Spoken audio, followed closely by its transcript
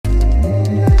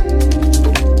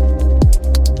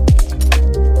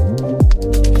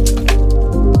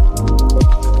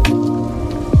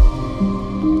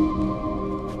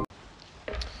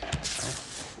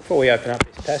open up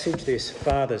this passage, this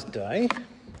Father's Day,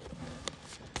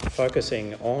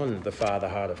 focusing on the Father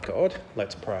heart of God,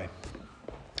 let's pray.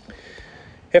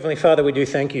 Heavenly Father, we do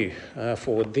thank you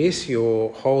for this,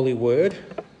 your holy word,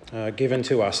 given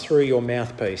to us through your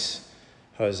mouthpiece,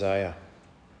 Hosea.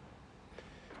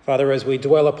 Father, as we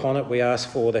dwell upon it, we ask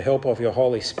for the help of your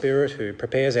Holy Spirit who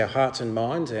prepares our hearts and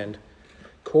minds and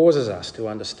causes us to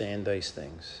understand these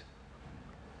things.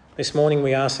 This morning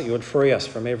we ask that you would free us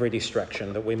from every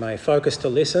distraction, that we may focus to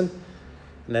listen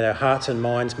and that our hearts and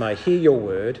minds may hear your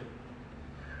word.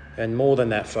 And more than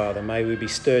that, Father, may we be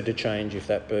stirred to change if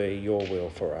that be your will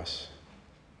for us.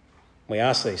 We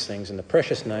ask these things in the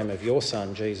precious name of your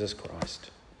Son, Jesus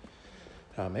Christ.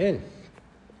 Amen.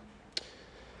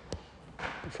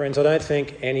 Friends, I don't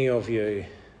think any of you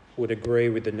would agree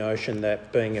with the notion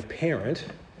that being a parent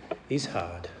is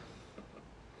hard.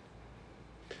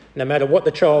 No matter what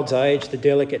the child's age, the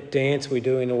delicate dance we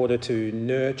do in order to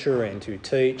nurture and to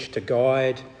teach, to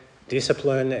guide,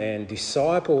 discipline and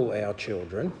disciple our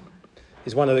children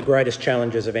is one of the greatest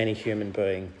challenges of any human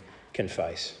being can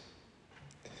face.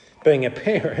 Being a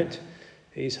parent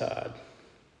is hard.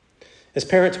 As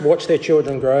parents watch their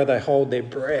children grow, they hold their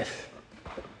breath.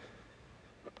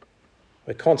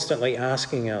 We're constantly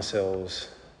asking ourselves,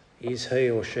 is he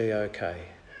or she okay?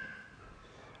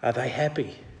 Are they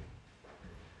happy?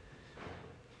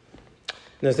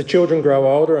 And as the children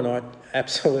grow older, and I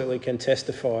absolutely can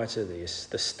testify to this,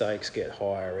 the stakes get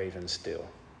higher even still.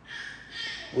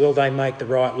 Will they make the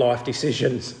right life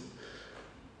decisions?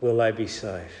 Will they be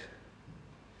safe?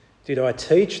 Did I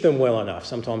teach them well enough?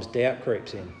 Sometimes doubt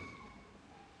creeps in.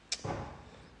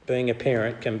 Being a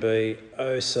parent can be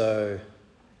oh so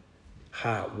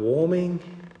heartwarming,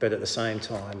 but at the same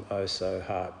time oh so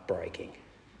heartbreaking.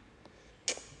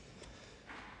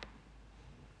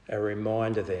 A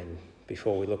reminder then,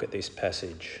 before we look at this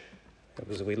passage,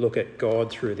 as we look at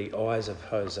God through the eyes of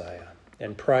Hosea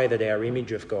and pray that our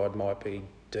image of God might be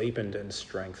deepened and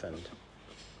strengthened.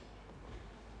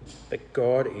 But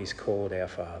God is called our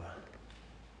Father.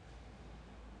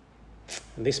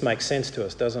 And this makes sense to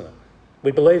us, doesn't it?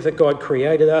 We believe that God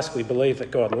created us, we believe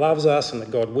that God loves us and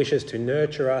that God wishes to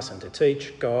nurture us and to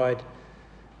teach, guide,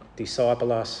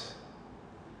 disciple us.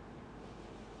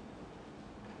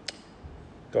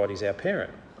 God is our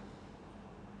parent.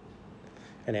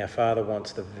 And our Father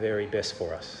wants the very best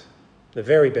for us. The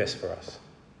very best for us.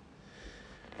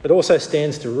 It also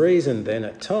stands to reason then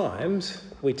at times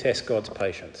we test God's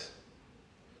patience.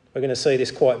 We're going to see this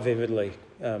quite vividly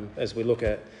as we look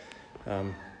at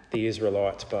the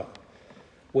Israelites, but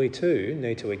we too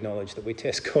need to acknowledge that we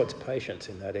test God's patience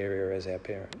in that area as our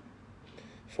parent.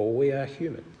 For we are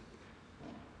human.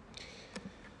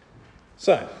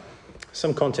 So,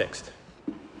 some context.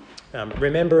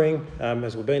 Remembering,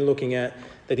 as we've been looking at,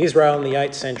 that Israel in the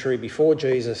 8th century before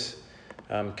Jesus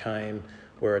came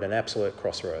were at an absolute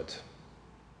crossroads.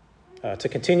 To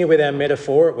continue with our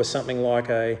metaphor, it was something like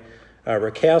a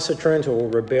recalcitrant or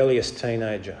rebellious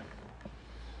teenager.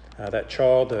 That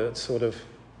child that's sort of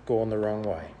gone the wrong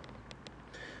way.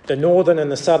 The northern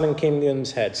and the southern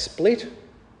kingdoms had split.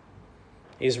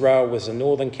 Israel was the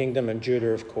northern kingdom and Judah,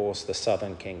 of course, the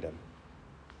southern kingdom.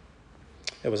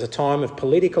 There was a time of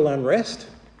political unrest.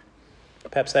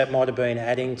 Perhaps that might have been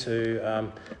adding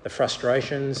to the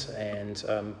frustrations and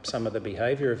some of the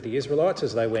behaviour of the Israelites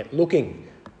as they went looking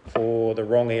for the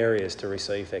wrong areas to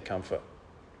receive their comfort.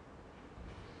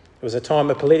 It was a time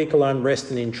of political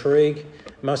unrest and intrigue.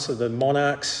 Most of the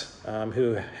monarchs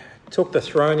who took the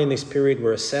throne in this period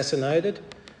were assassinated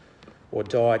or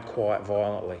died quite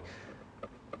violently.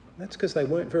 That's because they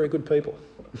weren't very good people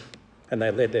and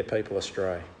they led their people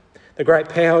astray. The great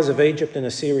powers of Egypt and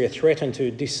Assyria threatened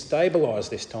to destabilise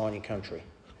this tiny country.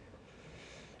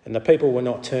 And the people were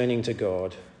not turning to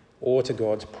God or to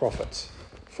God's prophets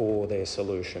for their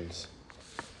solutions.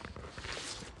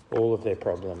 All of their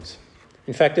problems.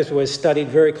 In fact, as we've studied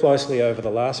very closely over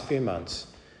the last few months,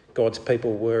 God's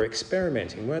people were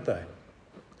experimenting, weren't they?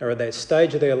 They were at that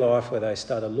stage of their life where they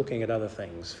started looking at other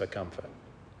things for comfort.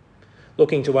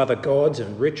 Looking to other gods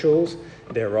and rituals,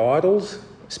 their idols.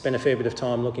 Spent a fair bit of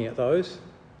time looking at those.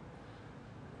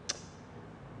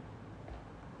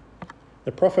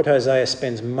 The prophet Hosea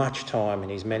spends much time in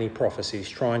his many prophecies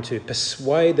trying to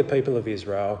persuade the people of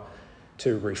Israel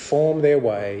to reform their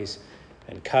ways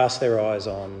and cast their eyes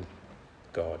on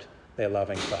God, their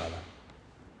loving Father.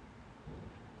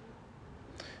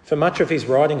 For much of his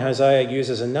writing, Hosea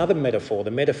uses another metaphor,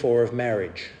 the metaphor of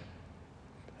marriage,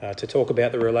 to talk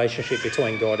about the relationship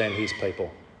between God and his people.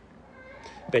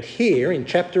 But here in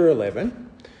chapter 11,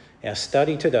 our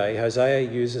study today, Hosea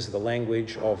uses the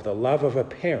language of the love of a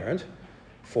parent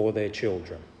for their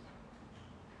children.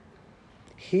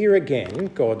 Hear again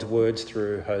God's words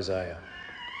through Hosea.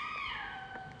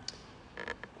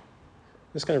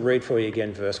 I'm just going to read for you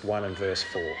again verse 1 and verse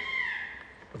 4.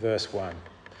 Verse 1.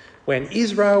 When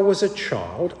Israel was a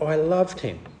child, I loved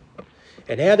him,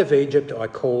 and out of Egypt I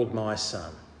called my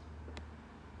son.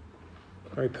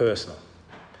 Very personal.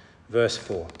 Verse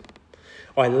 4.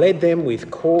 I led them with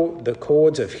the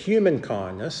cords of human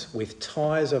kindness, with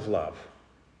ties of love.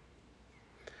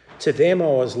 To them I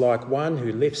was like one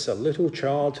who lifts a little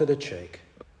child to the cheek,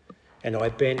 and I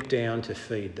bent down to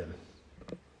feed them.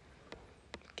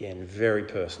 Again, very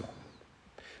personal.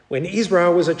 When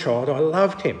Israel was a child, I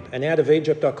loved him, and out of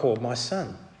Egypt I called my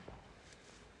son.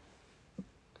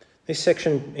 This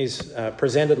section is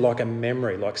presented like a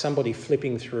memory, like somebody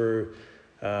flipping through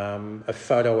a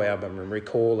photo album and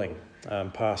recalling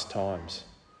past times,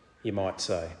 you might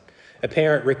say. A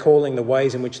parent recalling the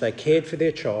ways in which they cared for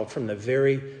their child from the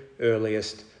very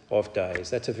earliest of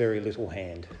days. That's a very little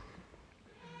hand.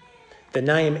 The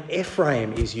name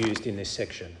Ephraim is used in this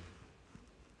section,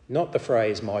 not the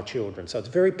phrase my children. So it's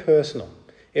very personal.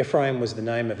 Ephraim was the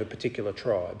name of a particular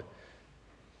tribe.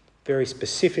 Very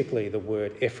specifically the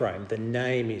word Ephraim, the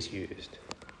name is used.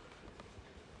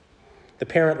 The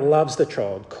parent loves the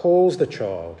child, calls the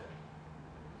child.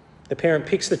 The parent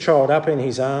picks the child up in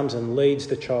his arms and leads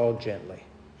the child gently.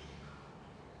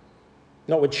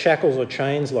 Not with shackles or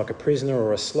chains like a prisoner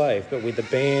or a slave, but with the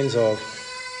bands of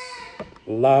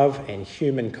love and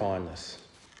human kindness.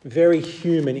 Very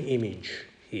human image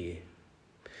here.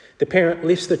 The parent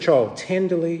lifts the child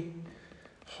tenderly,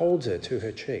 holds her to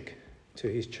her cheek, to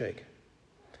his cheek.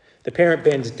 The parent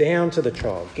bends down to the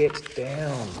child, gets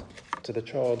down to the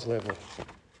child's level,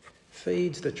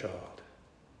 feeds the child.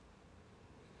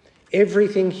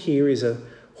 Everything here is a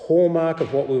hallmark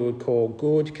of what we would call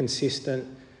good,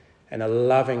 consistent, and a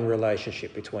loving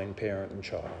relationship between parent and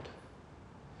child.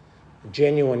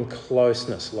 Genuine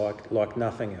closeness like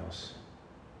nothing else.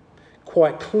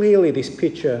 Quite clearly, this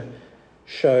picture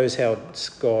shows how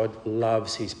God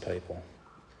loves his people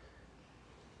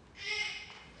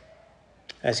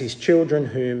as his children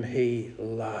whom he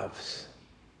loves.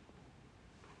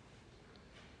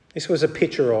 This was a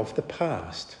picture of the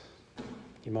past.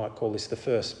 You might call this the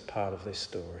first part of this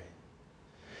story.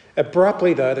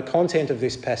 Abruptly, though, the content of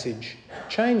this passage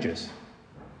changes.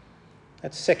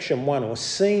 That's section 1 or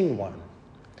scene 1.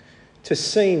 To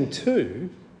scene 2,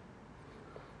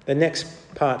 the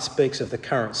next part speaks of the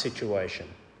current situation.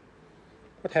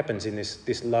 What happens in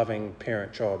this loving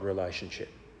parent-child relationship?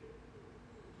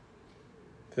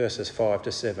 Verses 5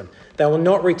 to 7. They will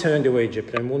not return to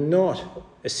Egypt, and will not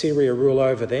Assyria rule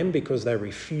over them because they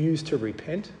refuse to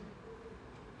repent.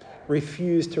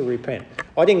 Refuse to repent.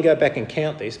 I didn't go back and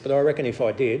count this, but I reckon if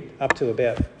I did, up to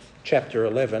about chapter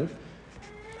 11,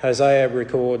 Hosea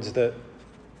records that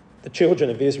the children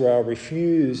of Israel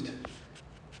refused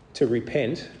to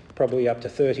repent, probably up to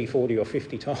 30, 40 or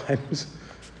 50 times.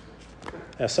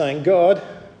 Now saying, God,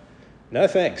 no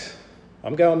thanks.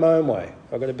 I'm going my own way.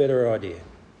 I've got a better idea.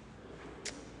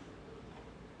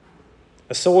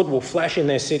 A sword will flash in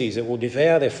their cities. It will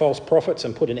devour their false prophets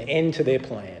and put an end to their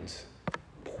plans.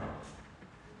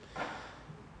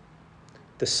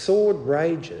 The sword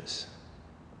rages.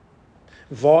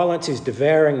 Violence is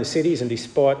devouring the cities, and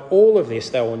despite all of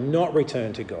this, they will not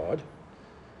return to God.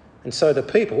 And so the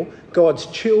people, God's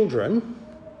children,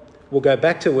 will go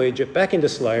back to Egypt, back into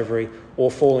slavery,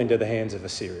 or fall into the hands of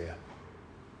Assyria.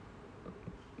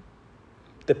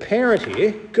 The parent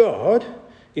here, God,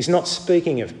 is not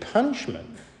speaking of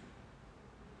punishment,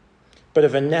 but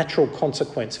of a natural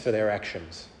consequence for their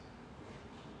actions.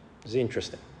 It's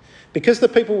interesting. Because the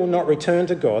people will not return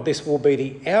to God, this will be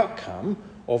the outcome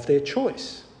of their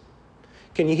choice.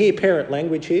 Can you hear parent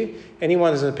language here?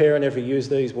 Anyone as a parent ever use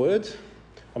these words?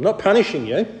 I'm not punishing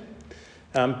you,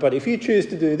 but if you choose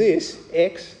to do this,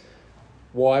 X,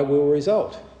 Y will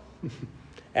result.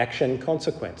 Action,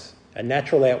 consequence. A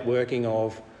natural outworking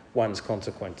of one's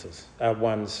consequences,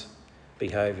 one's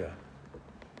behaviour.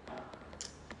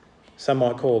 Some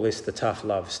might call this the tough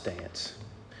love stance.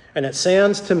 And it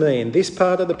sounds to me in this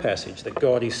part of the passage that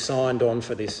God is signed on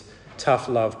for this tough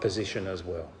love position as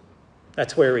well.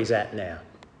 That's where he's at now.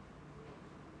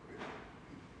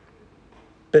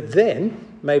 But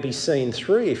then, maybe scene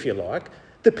 3, if you like,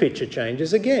 the picture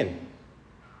changes again.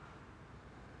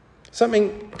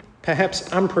 Something perhaps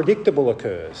unpredictable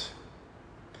occurs.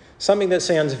 Something that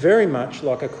sounds very much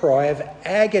like a cry of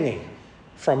agony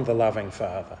from the loving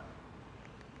Father.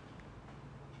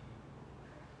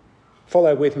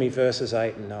 Follow with me verses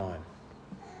 8 and 9.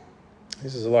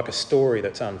 This is like a story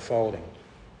that's unfolding.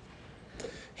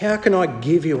 How can I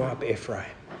give you up, Ephraim?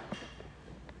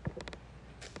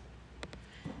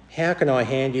 How can I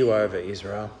hand you over,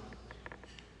 Israel?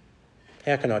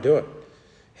 How can I do it?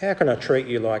 How can I treat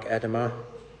you like Admah?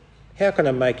 How can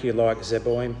I make you like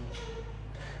Zeboim?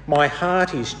 My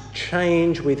heart is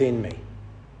changed within me.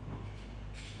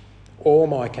 All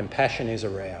my compassion is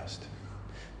aroused.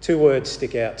 Two words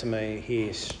stick out to me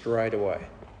here straight away,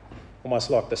 almost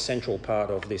like the central part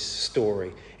of this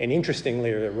story, and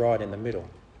interestingly, they're right in the middle.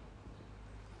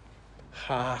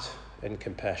 Heart and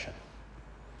compassion.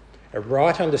 A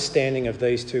right understanding of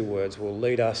these two words will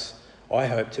lead us, I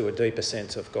hope, to a deeper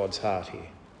sense of God's heart here.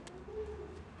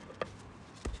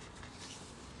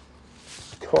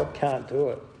 God can't do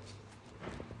it.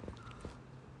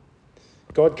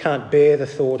 God can't bear the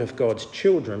thought of God's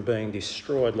children being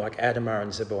destroyed like Admah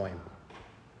and Zeboim.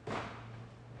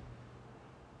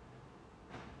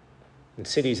 And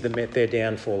cities that met their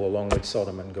downfall along with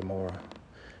Sodom and Gomorrah.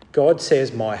 God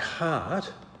says, my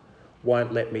heart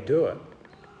won't let me do it.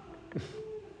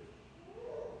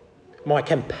 My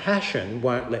compassion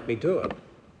won't let me do it.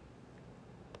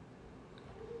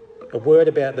 A word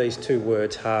about these two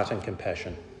words, heart and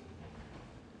compassion.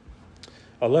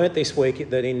 I learnt this week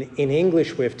that in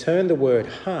English we've turned the word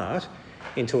heart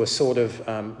into a sort of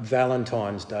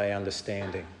Valentine's Day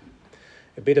understanding.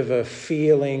 A bit of a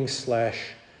feeling /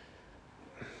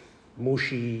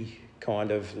 mushy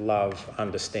kind of love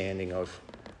understanding of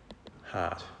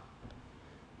heart.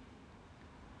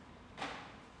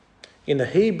 In the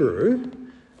Hebrew,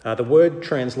 the word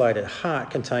translated heart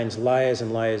contains layers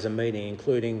and layers of meaning,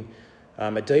 including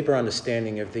a deeper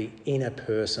understanding of the inner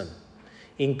person,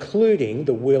 including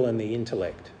the will and the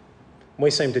intellect.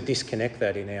 We seem to disconnect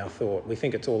that in our thought. We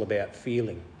think it's all about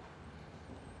feeling.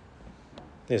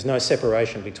 There's no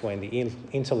separation between the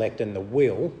intellect and the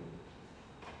will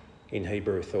in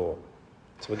Hebrew thought.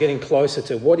 So we're getting closer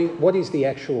to what is the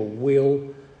actual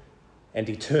will and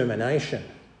determination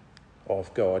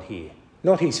of God here.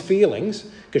 Not his feelings,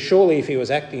 because surely if he was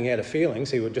acting out of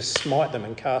feelings, he would just smite them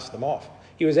and cast them off.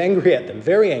 He was angry at them,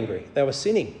 very angry. They were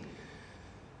sinning.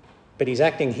 But he's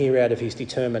acting here out of his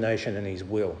determination and his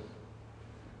will.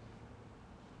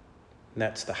 And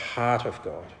that's the heart of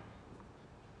God.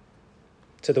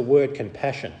 To the word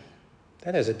compassion,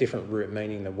 that has a different root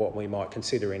meaning than what we might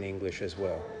consider in English as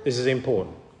well. This is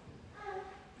important.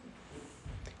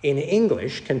 In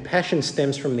English, compassion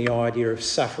stems from the idea of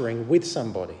suffering with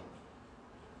somebody.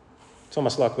 It's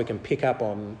almost like we can pick up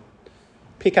on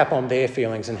their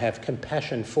feelings and have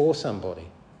compassion for somebody.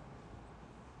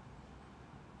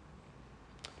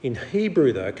 In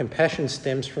Hebrew, though, compassion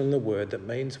stems from the word that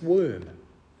means womb.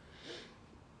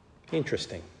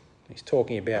 Interesting. He's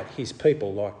talking about his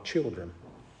people like children.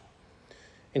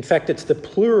 In fact, it's the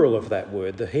plural of that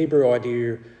word. The Hebrew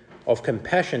idea of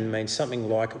compassion means something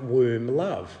like womb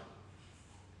love.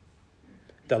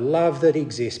 The love that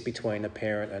exists between a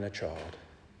parent and a child.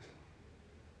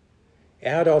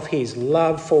 Out of his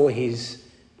love for his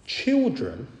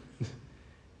children,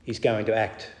 he's going to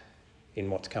act in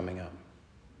what's coming up.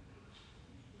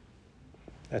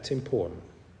 That's important.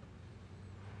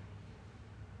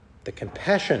 The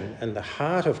compassion and the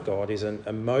heart of God is an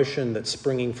emotion that's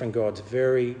springing from God's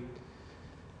very,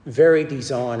 very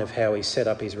design of how he set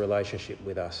up his relationship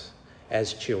with us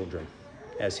as children,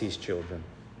 as his children.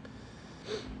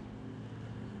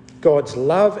 God's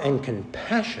love and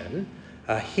compassion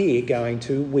are here going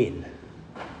to win.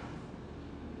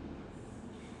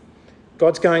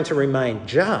 God's going to remain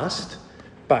just,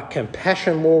 but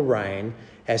compassion will reign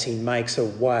as he makes a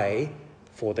way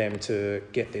for them to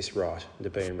get this right, to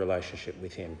be in relationship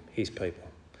with him, his people.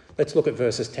 Let's look at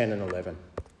verses 10 and 11.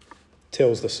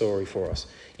 Tells the story for us.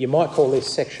 You might call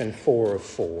this section 4 of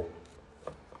 4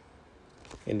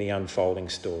 in the unfolding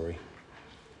story.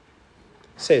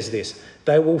 It says this,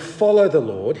 they will follow the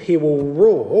Lord, he will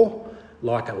roar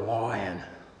like a lion.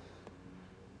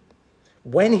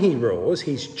 When he roars,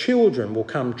 his children will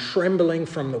come trembling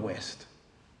from the west.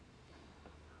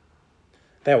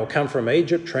 They will come from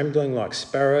Egypt trembling like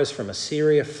sparrows, from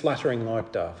Assyria fluttering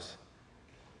like doves.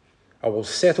 I will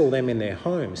settle them in their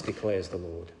homes, declares the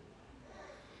Lord.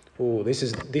 Oh, this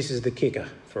is the kicker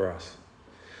for us.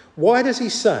 Why does he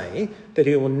say that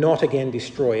he will not again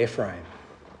destroy Ephraim?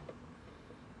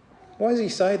 Why does he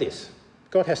say this?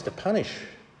 God has to punish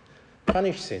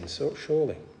sin,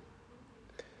 surely.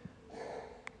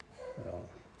 Well,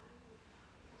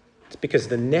 it's because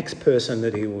the next person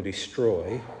that he will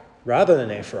destroy, rather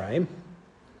than Ephraim,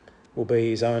 will be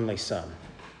his only son.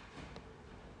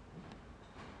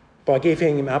 By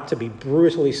giving him up to be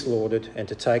brutally slaughtered and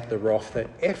to take the wrath that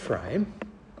Ephraim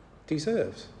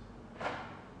deserves.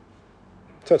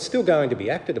 So it's still going to be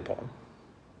acted upon.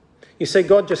 You see,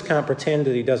 God just can't pretend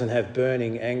that he doesn't have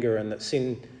burning anger and that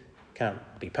sin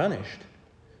can't be punished.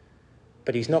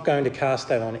 But he's not going to cast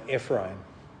that on Ephraim,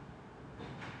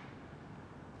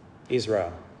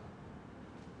 Israel.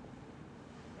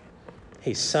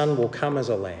 His son will come as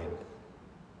a lamb.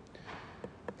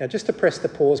 Now, just to press the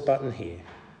pause button here,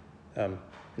 and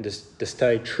just to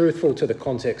stay truthful to the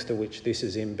context to which this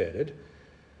is embedded,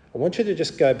 I want you to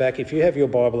just go back, if you have your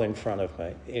Bible in front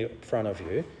of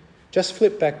you, just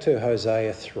flip back to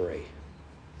Hosea 3.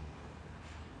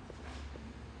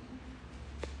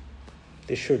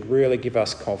 This should really give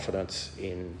us confidence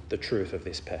in the truth of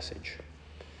this passage.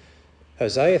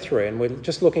 Hosea 3, and we're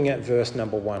just looking at verse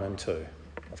number 1 and 2.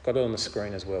 I've got it on the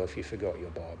screen as well if you forgot your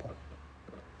Bible.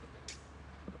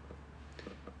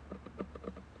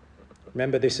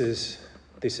 Remember, this is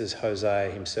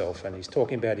Hosea himself, and he's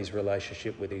talking about his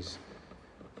relationship with his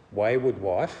wayward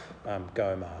wife,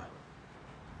 Gomer.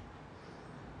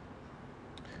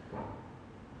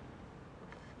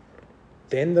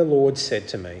 Then the Lord said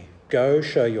to me, "Go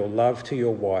show your love to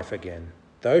your wife again,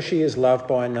 though she is loved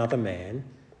by another man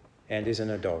and is an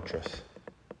adulteress.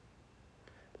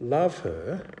 Love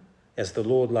her as the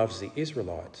Lord loves the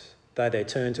Israelites, though they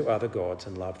turn to other gods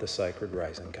and love the sacred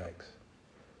raisin cakes."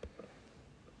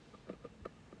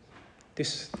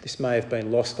 This may have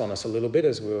been lost on us a little bit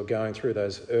as we were going through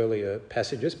those earlier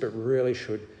passages, but really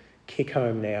should kick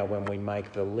home now when we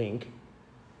make the link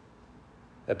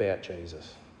about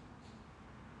Jesus.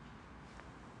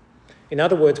 In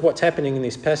other words, what's happening in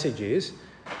this passage is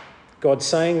God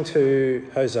saying to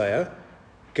Hosea,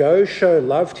 "Go show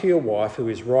love to your wife who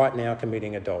is right now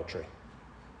committing adultery.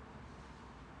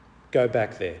 Go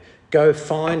back there. Go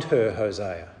find her,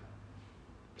 Hosea."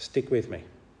 Stick with me.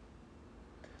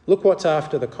 Look what's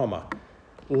after the comma.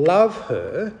 "Love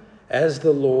her as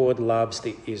the Lord loves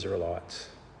the Israelites."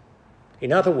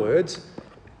 In other words,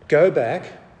 go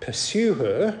back, pursue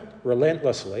her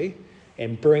relentlessly,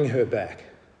 and bring her back.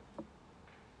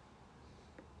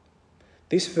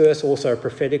 This verse also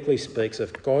prophetically speaks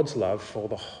of God's love for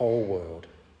the whole world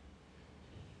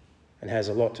and has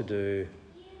a lot to do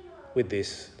with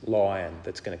this lion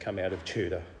that's going to come out of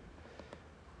Judah.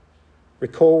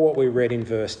 Recall what we read in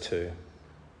verse 2.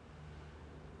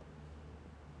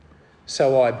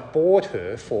 "So I bought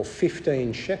her for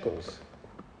 15 shekels.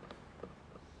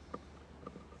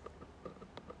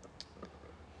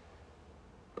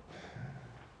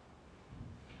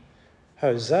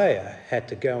 Hosea had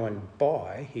to go and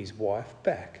buy his wife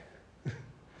back.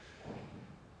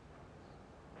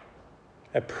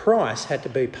 A price had to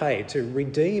be paid to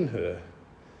redeem her.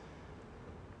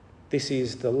 This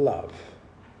is the love.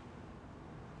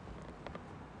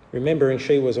 Remembering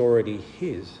she was already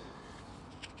his.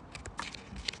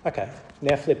 Okay,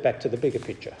 now flip back to the bigger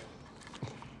picture.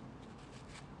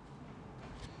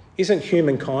 Isn't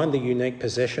humankind the unique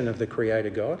possession of the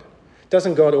Creator God?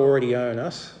 Doesn't God already own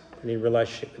us and in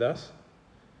relationship with us?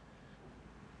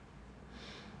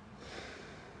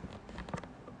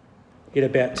 Yet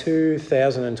about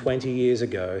 2,020 years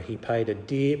ago, he paid a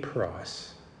dear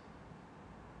price.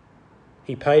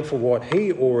 He paid for what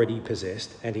he already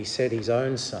possessed, and he sent his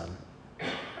own son.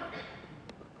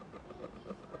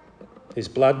 His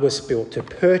blood was spilt to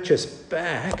purchase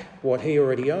back what he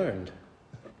already owned.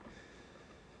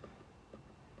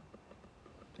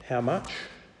 How much?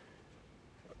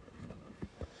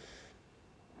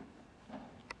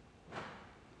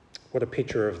 What a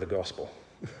picture of the gospel.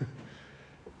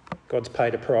 God's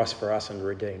paid a price for us and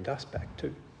redeemed us back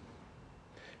too.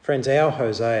 Friends, our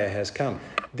Hosea has come.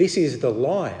 This is the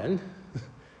lion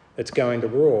that's going to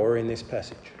roar in this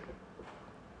passage.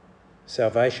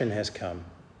 Salvation has come.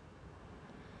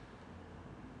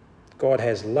 God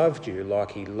has loved you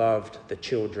like he loved the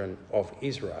children of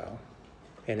Israel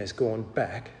and has gone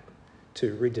back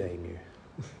to redeem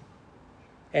you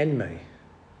and me.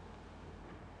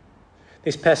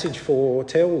 This passage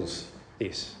foretells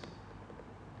this.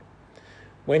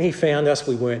 When he found us,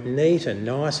 we weren't neat and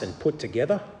nice and put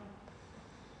together.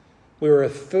 We were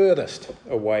the furthest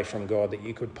away from God that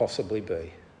you could possibly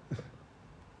be.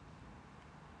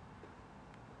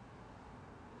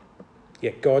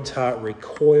 Yet God's heart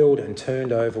recoiled and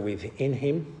turned over within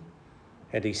him,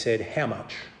 and he said, "How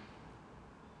much?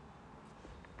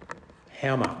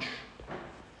 How much?"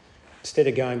 Instead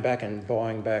of going back and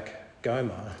buying back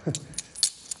Gomer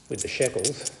with the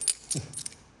shekels,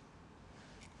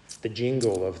 the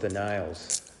jingle of the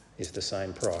nails is the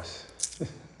same price.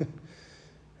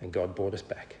 And God brought us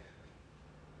back.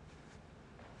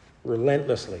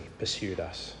 Relentlessly pursued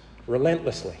us.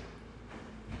 Relentlessly.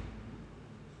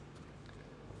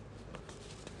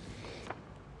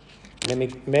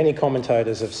 Many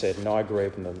commentators have said, and I agree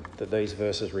with them, that these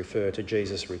verses refer to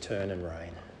Jesus' return and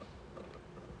reign.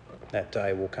 that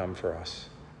day will come for us.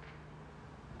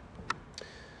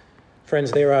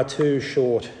 Friends, there are two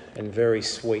short and very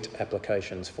sweet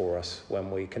applications for us when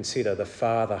we consider the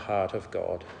Father heart of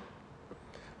God.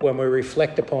 When we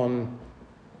reflect upon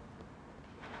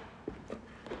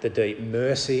the deep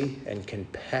mercy and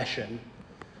compassion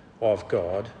of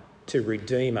God to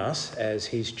redeem us as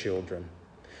his children.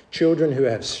 Children who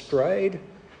have strayed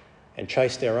and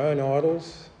chased our own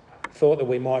idols, thought that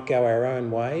we might go our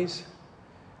own ways,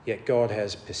 yet God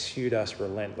has pursued us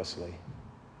relentlessly.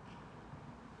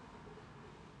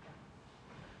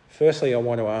 Firstly, I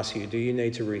want to ask you, do you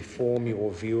need to reform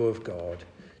your view of God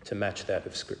to match that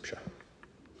of Scripture?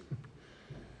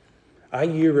 Are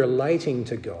you relating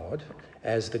to God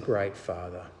as the great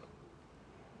Father,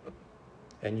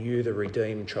 and you the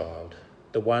redeemed child,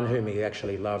 the one whom he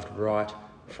actually loved right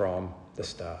from the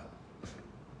start?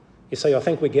 You see, I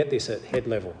think we get this at head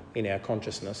level in our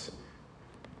consciousness,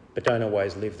 but don't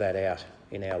always live that out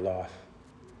in our life.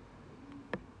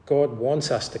 God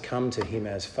wants us to come to him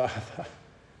as Father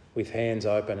with hands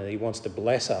open, and he wants to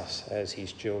bless us as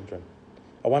his children.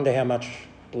 I wonder how much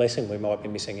blessing we might be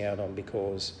missing out on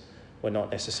because we're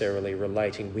not necessarily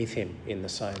relating with him in the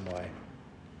same way.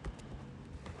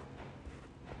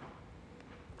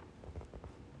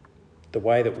 The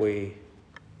way that we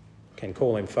can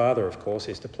call him Father, of course,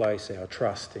 is to place our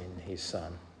trust in his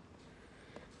Son.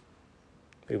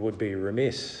 It would be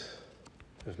remiss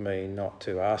of me not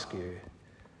to ask you,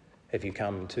 have you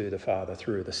come to the Father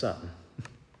through the Son?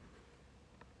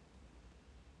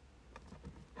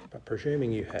 But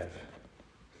presuming you have,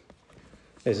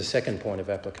 there's a second point of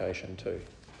application too.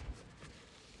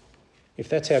 If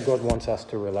that's how God wants us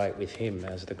to relate with him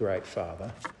as the great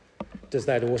Father, does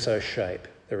that also shape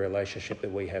the relationship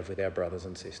that we have with our brothers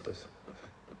and sisters?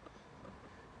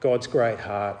 God's great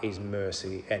heart is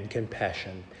mercy and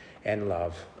compassion and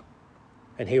love,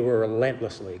 and he will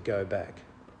relentlessly go back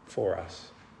for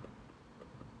us.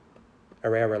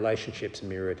 Are our relationships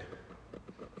mirrored?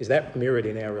 Is that mirrored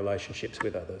in our relationships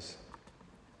with others?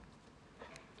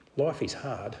 Life is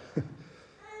hard.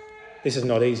 This is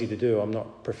not easy to do. I'm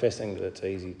not professing that it's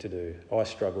easy to do. I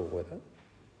struggle with it.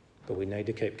 But we need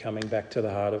to keep coming back to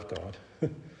the heart of God.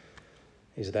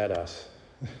 Is that us?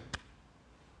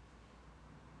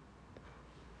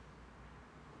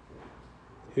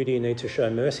 Who do you need to show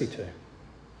mercy to?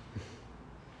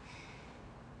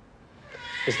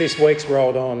 As this week's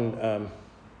rolled on,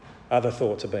 other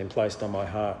thoughts have been placed on my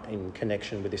heart in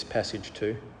connection with this passage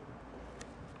too.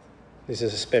 This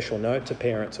is a special note to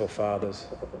parents or fathers.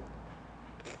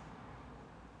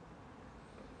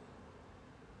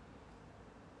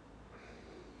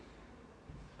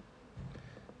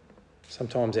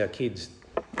 Sometimes our kids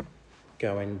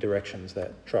go in directions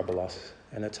that trouble us,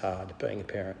 and it's hard being a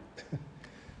parent.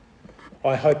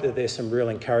 I hope that there's some real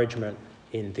encouragement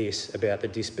in this about the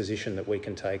disposition that we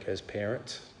can take as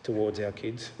parents towards our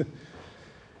kids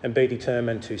and be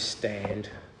determined to stand,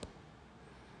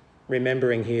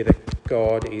 remembering here that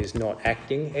God is not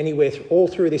acting anywhere. All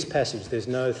through this passage, there's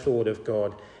no thought of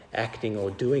God acting or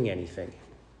doing anything.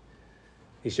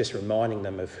 He's just reminding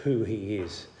them of who he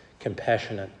is,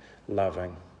 compassionate,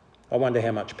 loving. I wonder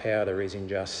how much power there is in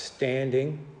just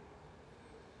standing,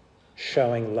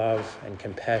 showing love and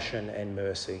compassion and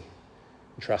mercy,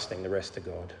 and trusting the rest to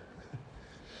God.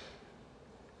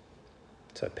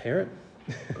 So parent,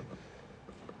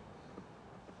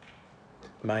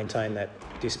 maintain that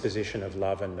disposition of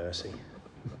love and mercy.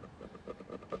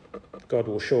 God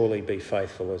will surely be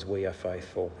faithful as we are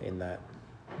faithful in that.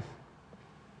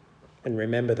 And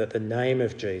remember that the name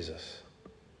of Jesus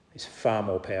is far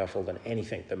more powerful than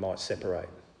anything that might separate.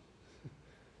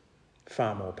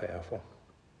 Far more powerful.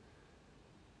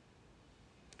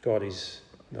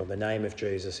 The name of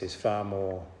Jesus is far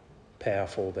more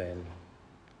powerful than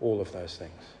all of those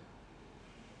things.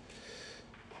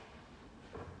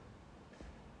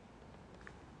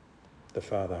 The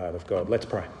Father heart of God. Let's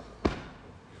pray.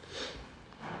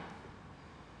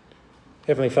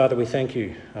 Heavenly Father, we thank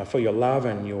you for your love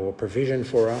and your provision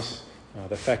for us,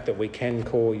 the fact that we can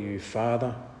call you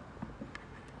Father.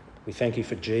 We thank you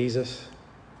for Jesus,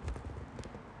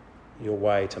 your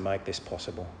way to make this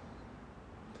possible.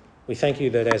 We thank you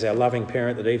that as our loving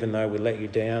parent, that even though we let you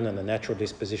down and the natural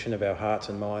disposition of our hearts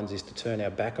and minds is to turn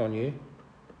our back on you,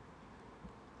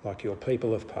 like your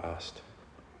people have passed,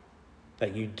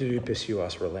 that you do pursue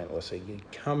us relentlessly. You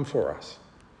come for us.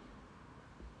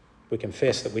 We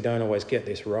confess that we don't always get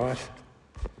this right.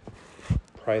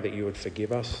 Pray that you would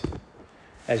forgive us.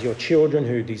 As your children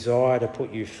who desire to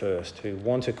put you first, who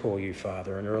want to call you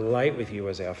Father and relate with you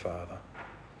as our Father,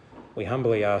 we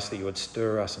humbly ask that you would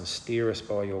stir us and steer us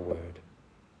by your word.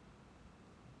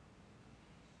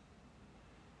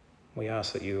 We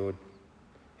ask that you would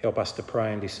help us to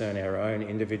pray and discern our own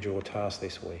individual tasks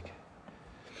this week.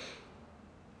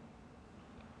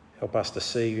 Help us to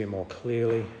see you more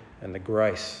clearly and the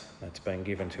grace that's been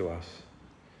given to us.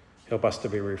 Help us to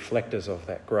be reflectors of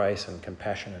that grace and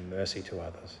compassion and mercy to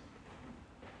others.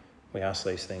 We ask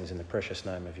these things in the precious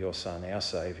name of your Son, our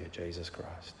Saviour, Jesus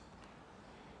Christ.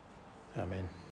 Amen.